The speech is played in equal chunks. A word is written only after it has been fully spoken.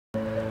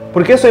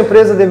Por que sua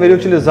empresa deveria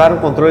utilizar um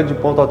controle de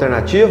ponto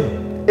alternativo?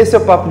 Esse é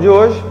o papo de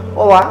hoje.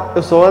 Olá,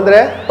 eu sou o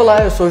André.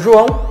 Olá, eu sou o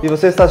João. E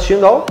você está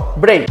assistindo ao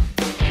Break.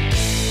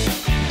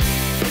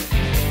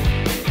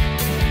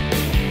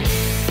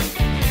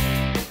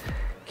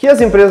 Que as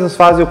empresas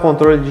fazem o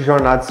controle de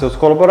jornada de seus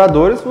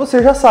colaboradores,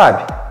 você já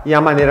sabe. E a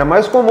maneira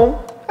mais comum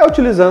é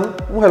utilizando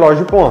um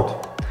relógio de ponto.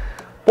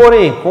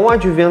 Porém, com o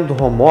advento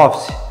do home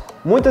office,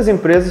 muitas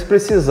empresas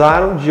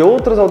precisaram de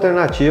outras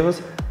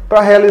alternativas para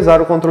realizar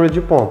o controle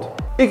de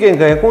ponto. E quem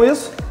ganha com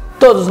isso?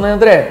 Todos, né,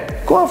 André?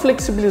 Com a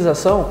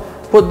flexibilização,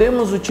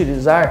 podemos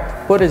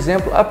utilizar, por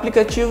exemplo,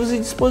 aplicativos e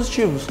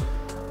dispositivos,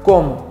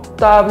 como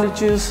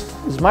tablets,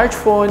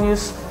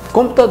 smartphones,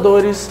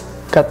 computadores,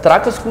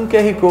 catracas com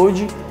QR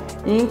Code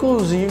e,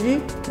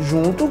 inclusive,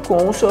 junto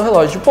com o seu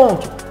relógio de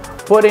ponto.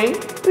 Porém,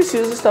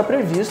 precisa estar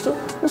previsto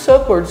no seu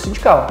acordo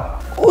sindical.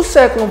 O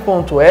século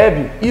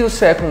PontoWeb e o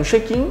século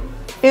check-in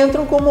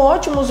entram como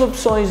ótimas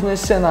opções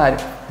nesse cenário,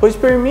 pois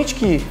permite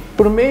que,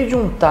 por meio de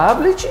um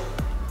tablet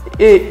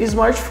e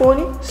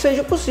smartphone,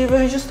 seja possível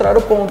registrar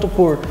o ponto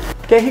por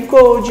QR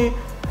Code,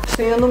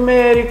 senha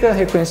numérica,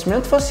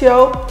 reconhecimento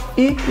facial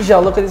e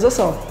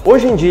geolocalização.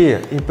 Hoje em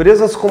dia,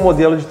 empresas com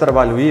modelo de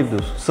trabalho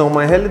híbrido são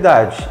uma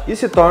realidade e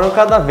se tornam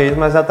cada vez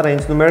mais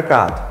atraentes no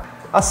mercado.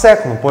 A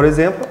Secno, por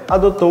exemplo,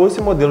 adotou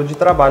esse modelo de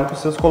trabalho para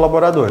seus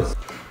colaboradores.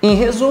 Em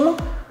resumo,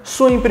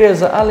 sua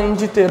empresa, além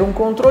de ter um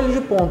controle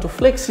de ponto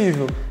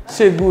flexível,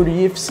 seguro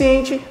e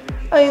eficiente,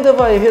 ainda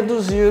vai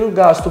reduzir o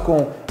gasto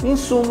com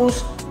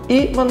insumos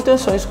e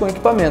manutenções com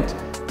equipamento.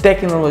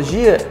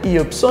 Tecnologia e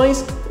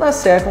opções na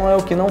Secno é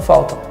o que não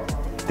faltam.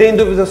 Tem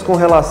dúvidas com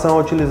relação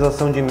à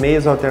utilização de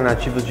meios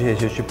alternativos de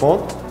registro de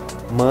ponto?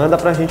 Manda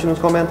pra gente nos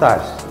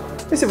comentários.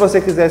 E se você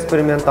quiser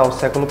experimentar o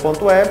século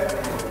PontoWeb,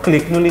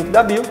 clique no link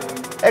da bio,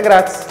 é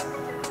grátis.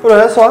 Por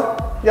hoje é só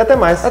e até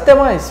mais. Até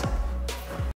mais!